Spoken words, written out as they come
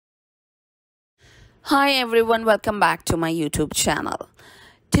Hi everyone, welcome back to my YouTube channel.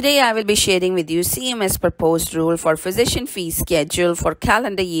 Today I will be sharing with you CMS proposed rule for physician fee schedule for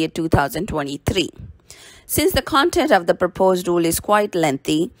calendar year 2023. Since the content of the proposed rule is quite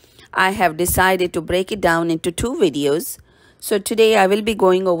lengthy, I have decided to break it down into two videos. So today I will be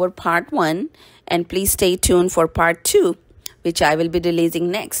going over part 1 and please stay tuned for part 2, which I will be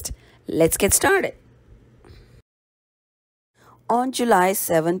releasing next. Let's get started. On July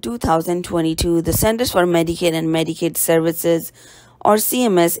 7, 2022, the Centers for Medicare and Medicaid Services, or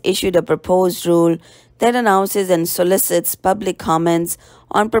CMS, issued a proposed rule that announces and solicits public comments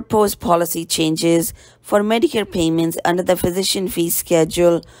on proposed policy changes for Medicare payments under the Physician Fee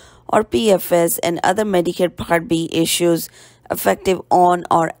Schedule, or PFS, and other Medicare Part B issues effective on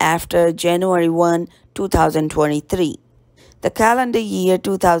or after January 1, 2023. The calendar year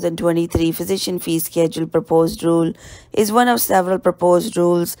 2023 Physician Fee Schedule proposed rule is one of several proposed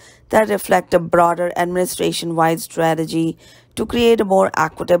rules that reflect a broader administration-wide strategy to create a more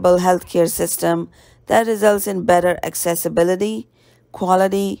equitable healthcare system that results in better accessibility,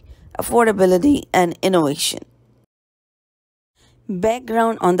 quality, affordability, and innovation.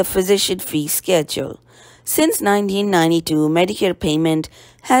 Background on the Physician Fee Schedule. Since 1992, Medicare payment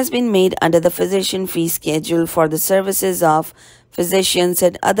has been made under the Physician Fee Schedule for the services of physicians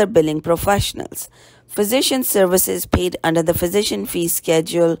and other billing professionals. Physician services paid under the Physician Fee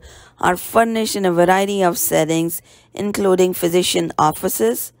Schedule are furnished in a variety of settings, including physician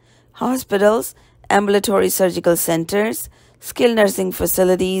offices, hospitals, ambulatory surgical centers, skilled nursing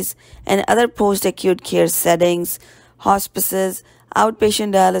facilities, and other post-acute care settings, hospices,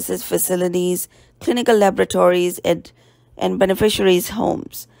 outpatient dialysis facilities, clinical laboratories, and beneficiaries'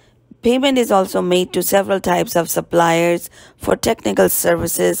 homes. Payment is also made to several types of suppliers for technical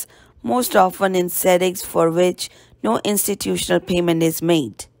services, most often in settings for which no institutional payment is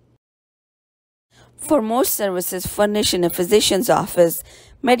made. For most services furnished in a physician's office,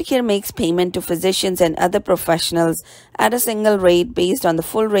 Medicare makes payment to physicians and other professionals at a single rate based on the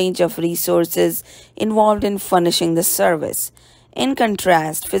full range of resources involved in furnishing the service. In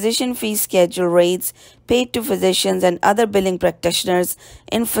contrast, physician fee schedule rates paid to physicians and other billing practitioners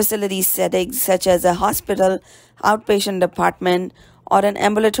in facility settings such as a hospital, outpatient department, or an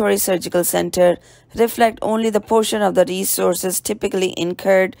ambulatory surgical center reflect only the portion of the resources typically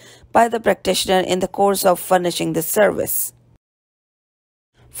incurred by the practitioner in the course of furnishing the service.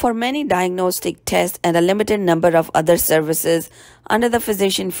 For many diagnostic tests and a limited number of other services under the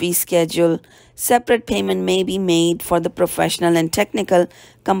physician fee schedule, separate payment may be made for the professional and technical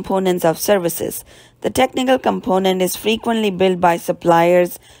components of services. The technical component is frequently billed by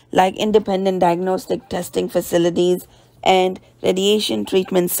suppliers like independent diagnostic testing facilities and radiation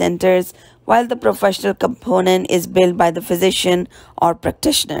treatment centers, while the professional component is billed by the physician or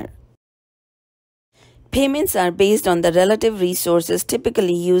practitioner. Payments are based on the relative resources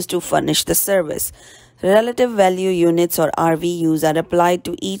typically used to furnish the service. Relative value units or RVUs are applied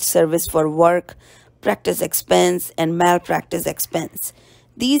to each service for work, practice expense, and malpractice expense.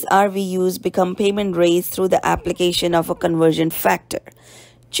 These RVUs become payment rates through the application of a conversion factor.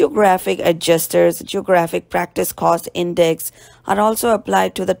 Geographic adjusters, geographic practice cost index, are also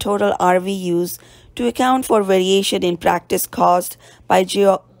applied to the total RVUs to account for variation in practice cost by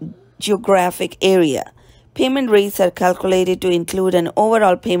geographic area. Payment rates are calculated to include an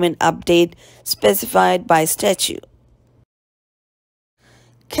overall payment update specified by statute.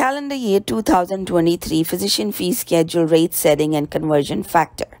 Calendar year 2023 Physician Fee Schedule rate setting and conversion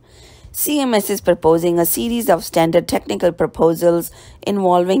factor. CMS is proposing a series of standard technical proposals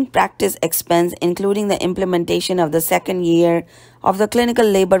involving practice expense, including the implementation of the second year of the clinical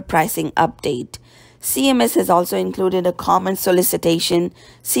labor pricing update. CMS has also included a comment solicitation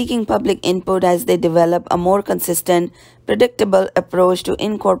seeking public input as they develop a more consistent, predictable approach to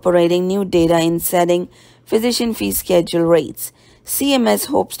incorporating new data in setting physician fee schedule rates. CMS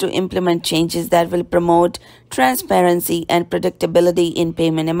hopes to implement changes that will promote transparency and predictability in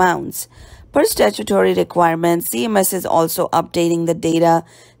payment amounts. Per statutory requirements, CMS is also updating the data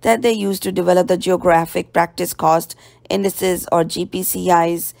that they use to develop the geographic practice cost indices or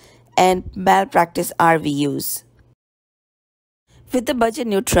GPCIs and malpractice RVUs. With the budget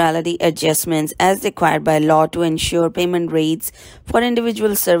neutrality adjustments as required by law to ensure payment rates for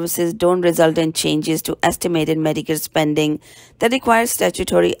individual services don't result in changes to estimated Medicare spending that requires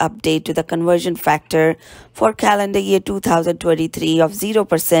statutory update to the conversion factor for calendar year 2023 of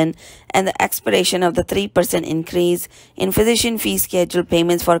 0% and the expiration of the 3% increase in physician fee schedule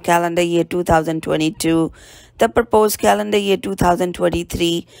payments for calendar year 2022, the proposed calendar year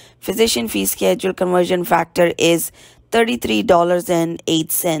 2023 physician fee schedule conversion factor is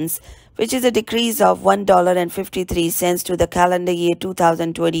 $33.08 which is a decrease of $1.53 to the calendar year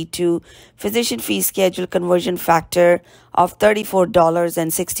 2022 physician fee schedule conversion factor of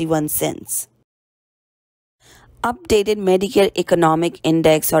 $34.61. Updated Medicare Economic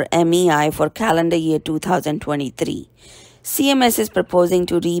Index or MEI for calendar year 2023. CMS is proposing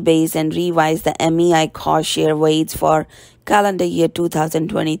to rebase and revise the MEI cost share weights for calendar year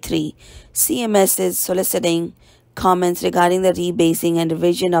 2023. CMS is soliciting comments regarding the rebasing and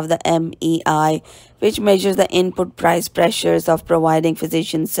revision of the MEI, which measures the input price pressures of providing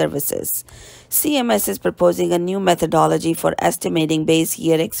physician services. CMS is proposing a new methodology for estimating base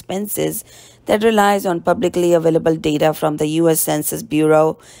year expenses that relies on publicly available data from the U.S. Census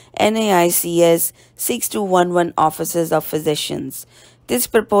Bureau, NAICS 6211 offices of physicians. This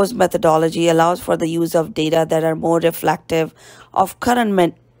proposed methodology allows for the use of data that are more reflective of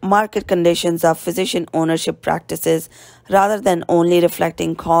current market conditions of physician ownership practices rather than only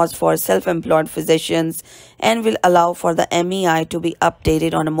reflecting costs for self-employed physicians, and will allow for the MEI to be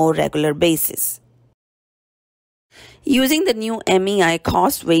updated on a more regular basis. Using the new MEI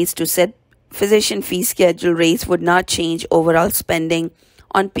cost weights to set physician fee schedule rates would not change overall spending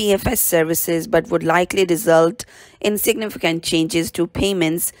on PFS services, but would likely result in significant changes to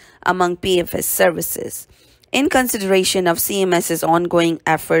payments among PFS services. In consideration of CMS's ongoing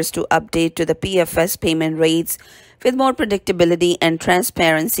efforts to update to the PFS payment rates with more predictability and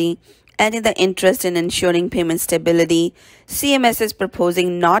transparency, and in the interest in ensuring payment stability, CMS is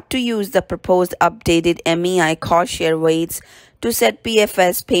proposing not to use the proposed updated MEI cost share weights to set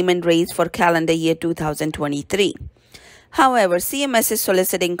PFS payment rates for calendar year 2023. However, CMS is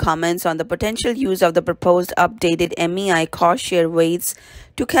soliciting comments on the potential use of the proposed updated MEI cost share weights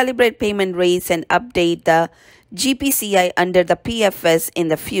to calibrate payment rates and update the GPCI under the PFS in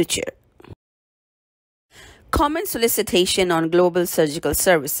the future. Comment solicitation on global surgical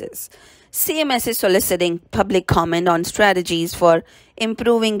services. CMS is soliciting public comment on strategies for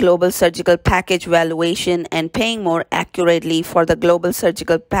improving global surgical package valuation and paying more accurately for the global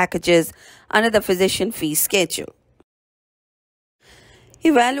surgical packages under the physician fee schedule.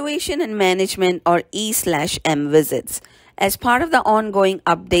 Evaluation and management or E/M visits. As part of the ongoing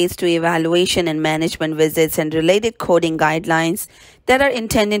updates to evaluation and management visits and related coding guidelines that are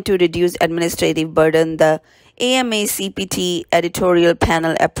intended to reduce administrative burden, the AMA CPT editorial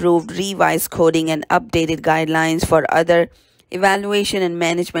panel approved revised coding and updated guidelines for other evaluation and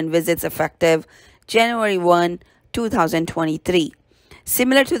management visits effective January 1, 2023.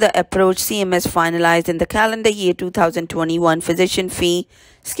 Similar to the approach CMS finalized in the calendar year 2021 physician fee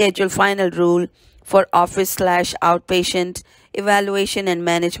schedule final rule for office/outpatient evaluation and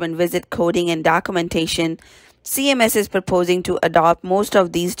management visit coding and documentation, CMS is proposing to adopt most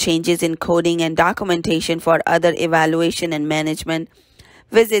of these changes in coding and documentation for other evaluation and management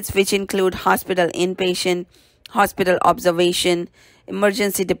visits, which include hospital inpatient, hospital observation,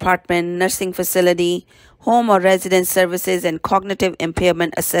 emergency department, nursing facility, home or residence services, and cognitive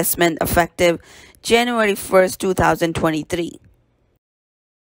impairment assessment effective January 1st, 2023.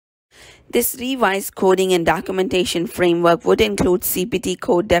 This revised coding and documentation framework would include CPT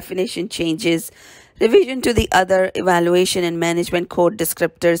code definition changes, revision to the other evaluation and management code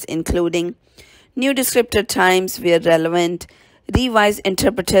descriptors, including new descriptor times where relevant, revised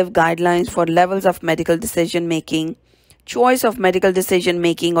interpretive guidelines for levels of medical decision making, choice of medical decision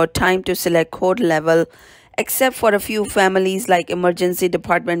making or time to select code level, except for a few families like emergency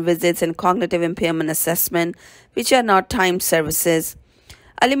department visits and cognitive impairment assessment, which are not timed services.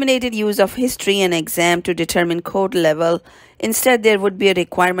 Eliminated use of history and exam to determine code level. Instead, there would be a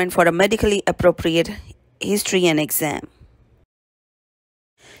requirement for a medically appropriate history and exam.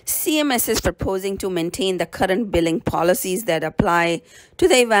 CMS is proposing to maintain the current billing policies that apply to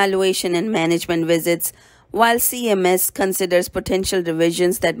the evaluation and management visits, while CMS considers potential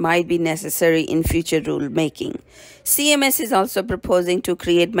revisions that might be necessary in future rulemaking. CMS is also proposing to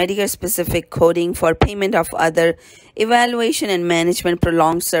create Medicare-specific coding for payment of other evaluation and management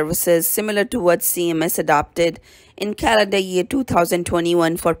prolonged services, similar to what CMS adopted in calendar year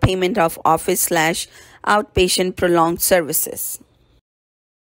 2021 for payment of office/outpatient prolonged services.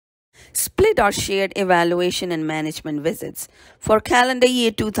 Split or shared evaluation and management visits. For calendar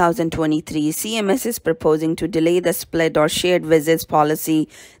year 2023, CMS is proposing to delay the split or shared visits policy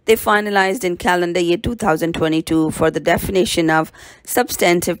they finalized in calendar year 2022 for the definition of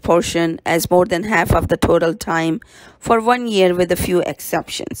substantive portion as more than half of the total time for 1 year with a few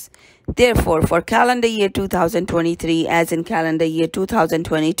exceptions. Therefore, for calendar year 2023, as in calendar year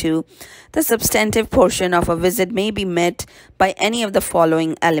 2022, the substantive portion of a visit may be met by any of the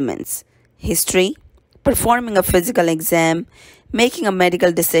following elements: history, performing a physical exam, making a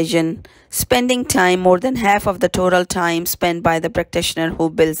medical decision, spending time more than half of the total time spent by the practitioner who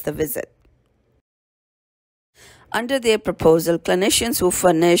bills the visit. Under their proposal, clinicians who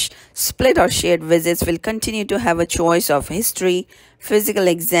furnish split or shared visits will continue to have a choice of history, physical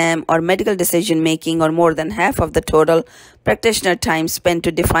exam, or medical decision making, or more than half of the total practitioner time spent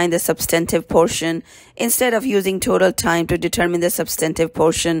to define the substantive portion instead of using total time to determine the substantive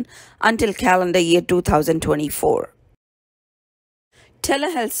portion until calendar year 2024.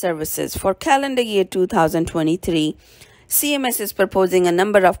 Telehealth services. For calendar year 2023, CMS is proposing a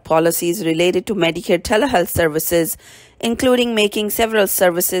number of policies related to Medicare telehealth services, including making several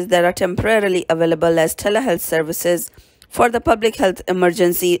services that are temporarily available as telehealth services for the public health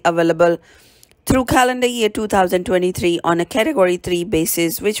emergency available through calendar year 2023 on a Category 3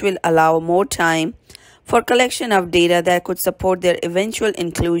 basis, which will allow more time for collection of data that could support their eventual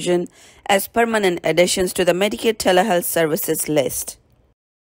inclusion as permanent additions to the Medicare telehealth services list.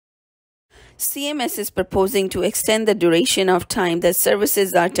 CMS is proposing to extend the duration of time that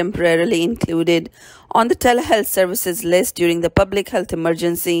services are temporarily included on the telehealth services list during the public health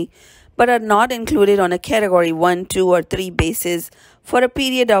emergency, but are not included on a Category 1, 2, or 3 basis for a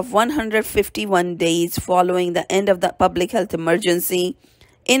period of 151 days following the end of the public health emergency,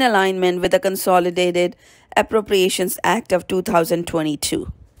 in alignment with the Consolidated Appropriations Act of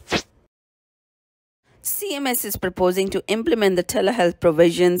 2022. CMS is proposing to implement the telehealth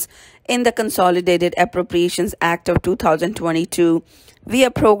provisions in the Consolidated Appropriations Act of 2022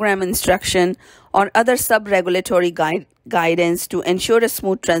 via program instruction or other sub-regulatory guidance to ensure a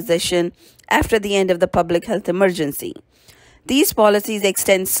smooth transition after the end of the public health emergency. These policies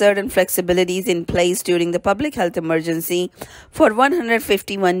extend certain flexibilities in place during the public health emergency for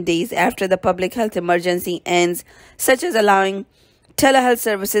 151 days after the public health emergency ends, such as allowing telehealth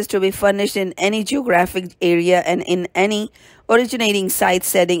services to be furnished in any geographic area and in any originating site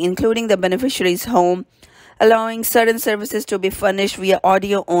setting, including the beneficiary's home, allowing certain services to be furnished via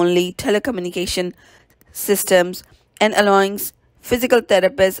audio-only telecommunication systems, and allowing physical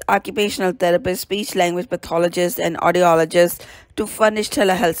therapists, occupational therapists, speech-language pathologists, and audiologists to furnish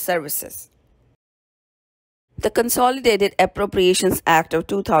telehealth services. The Consolidated Appropriations Act of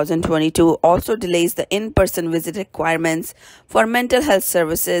 2022 also delays the in-person visit requirements for mental health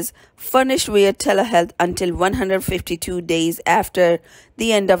services furnished via telehealth until 152 days after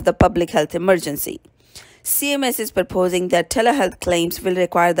the end of the public health emergency. CMS is proposing that telehealth claims will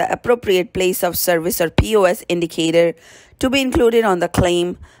require the appropriate place of service or POS indicator to be included on the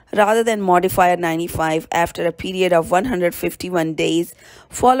claim rather than Modifier 95 after a period of 151 days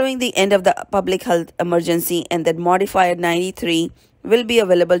following the end of the public health emergency, and that Modifier 93 will be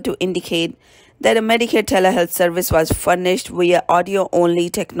available to indicate that a Medicare telehealth service was furnished via audio-only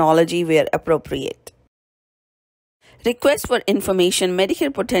technology where appropriate. Request for information: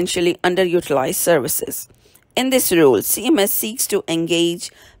 Medicare potentially underutilized services. In this rule, CMS seeks to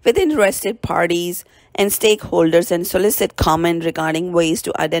engage with interested parties and stakeholders and solicit comment regarding ways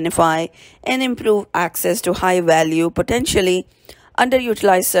to identify and improve access to high-value, potentially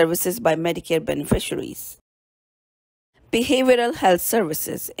underutilized services by Medicare beneficiaries. Behavioral health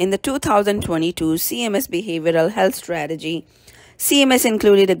services. In the 2022 CMS Behavioral Health Strategy, CMS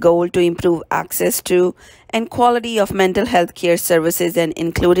included a goal to improve access to and quality of mental health care services and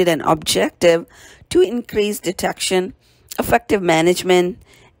included an objective to increase detection, effective management,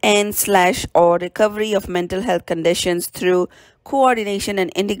 and/or recovery of mental health conditions through coordination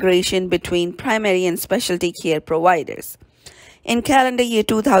and integration between primary and specialty care providers. In calendar year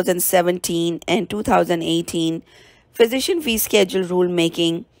 2017 and 2018 physician fee schedule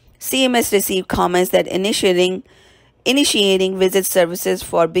rulemaking, CMS received comments that initiating visit services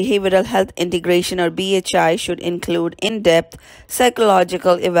for behavioral health integration or BHI should include in-depth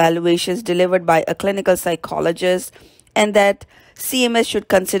psychological evaluations delivered by a clinical psychologist, and that CMS should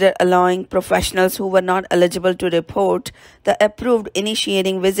consider allowing professionals who were not eligible to report the approved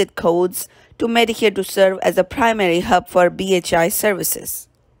initiating visit codes to Medicare to serve as a primary hub for BHI services.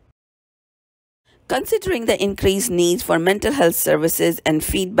 Considering the increased needs for mental health services and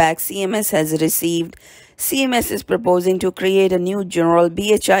feedback CMS has received, CMS is proposing to create a new general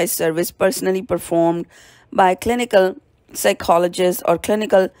BHI service personally performed by clinical psychologists or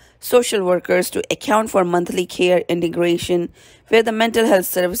clinical social workers to account for monthly care integration, where the mental health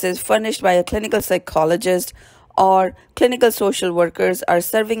services furnished by a clinical psychologist or clinical social workers are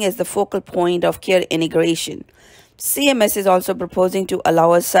serving as the focal point of care integration. CMS is also proposing to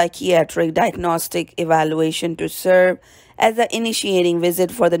allow a psychiatric diagnostic evaluation to serve as the initiating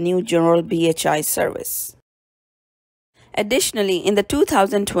visit for the new general BHI service. Additionally, in the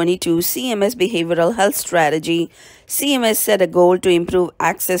 2022 CMS Behavioral Health Strategy, CMS set a goal to improve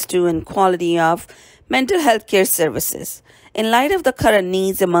access to and quality of mental health care services. In light of the current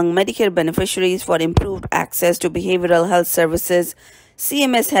needs among Medicare beneficiaries for improved access to behavioral health services,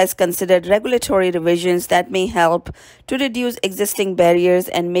 CMS has considered regulatory revisions that may help to reduce existing barriers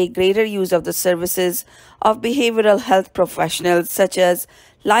and make greater use of the services of behavioral health professionals such as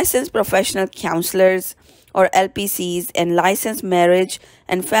licensed professional counselors or LPCs and licensed marriage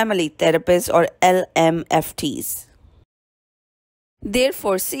and family therapists or LMFTs.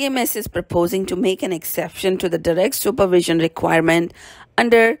 Therefore, CMS is proposing to make an exception to the direct supervision requirement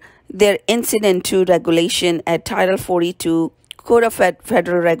under their Incident to regulation at Title 42 Code of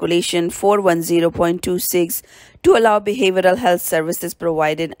Federal Regulation 410.26 to allow behavioral health services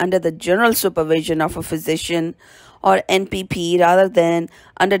provided under the general supervision of a physician or NPP rather than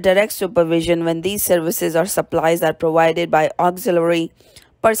under direct supervision when these services or supplies are provided by auxiliary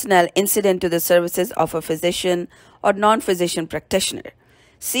personnel incident to the services of a physician or non-physician practitioner.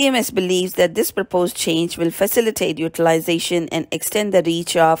 CMS believes that this proposed change will facilitate utilization and extend the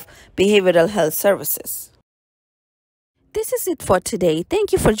reach of behavioral health services. This is it for today.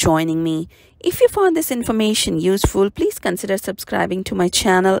 Thank you for joining me. If you found this information useful, please consider subscribing to my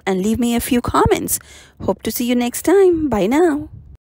channel and leave me a few comments. Hope to see you next time. Bye now.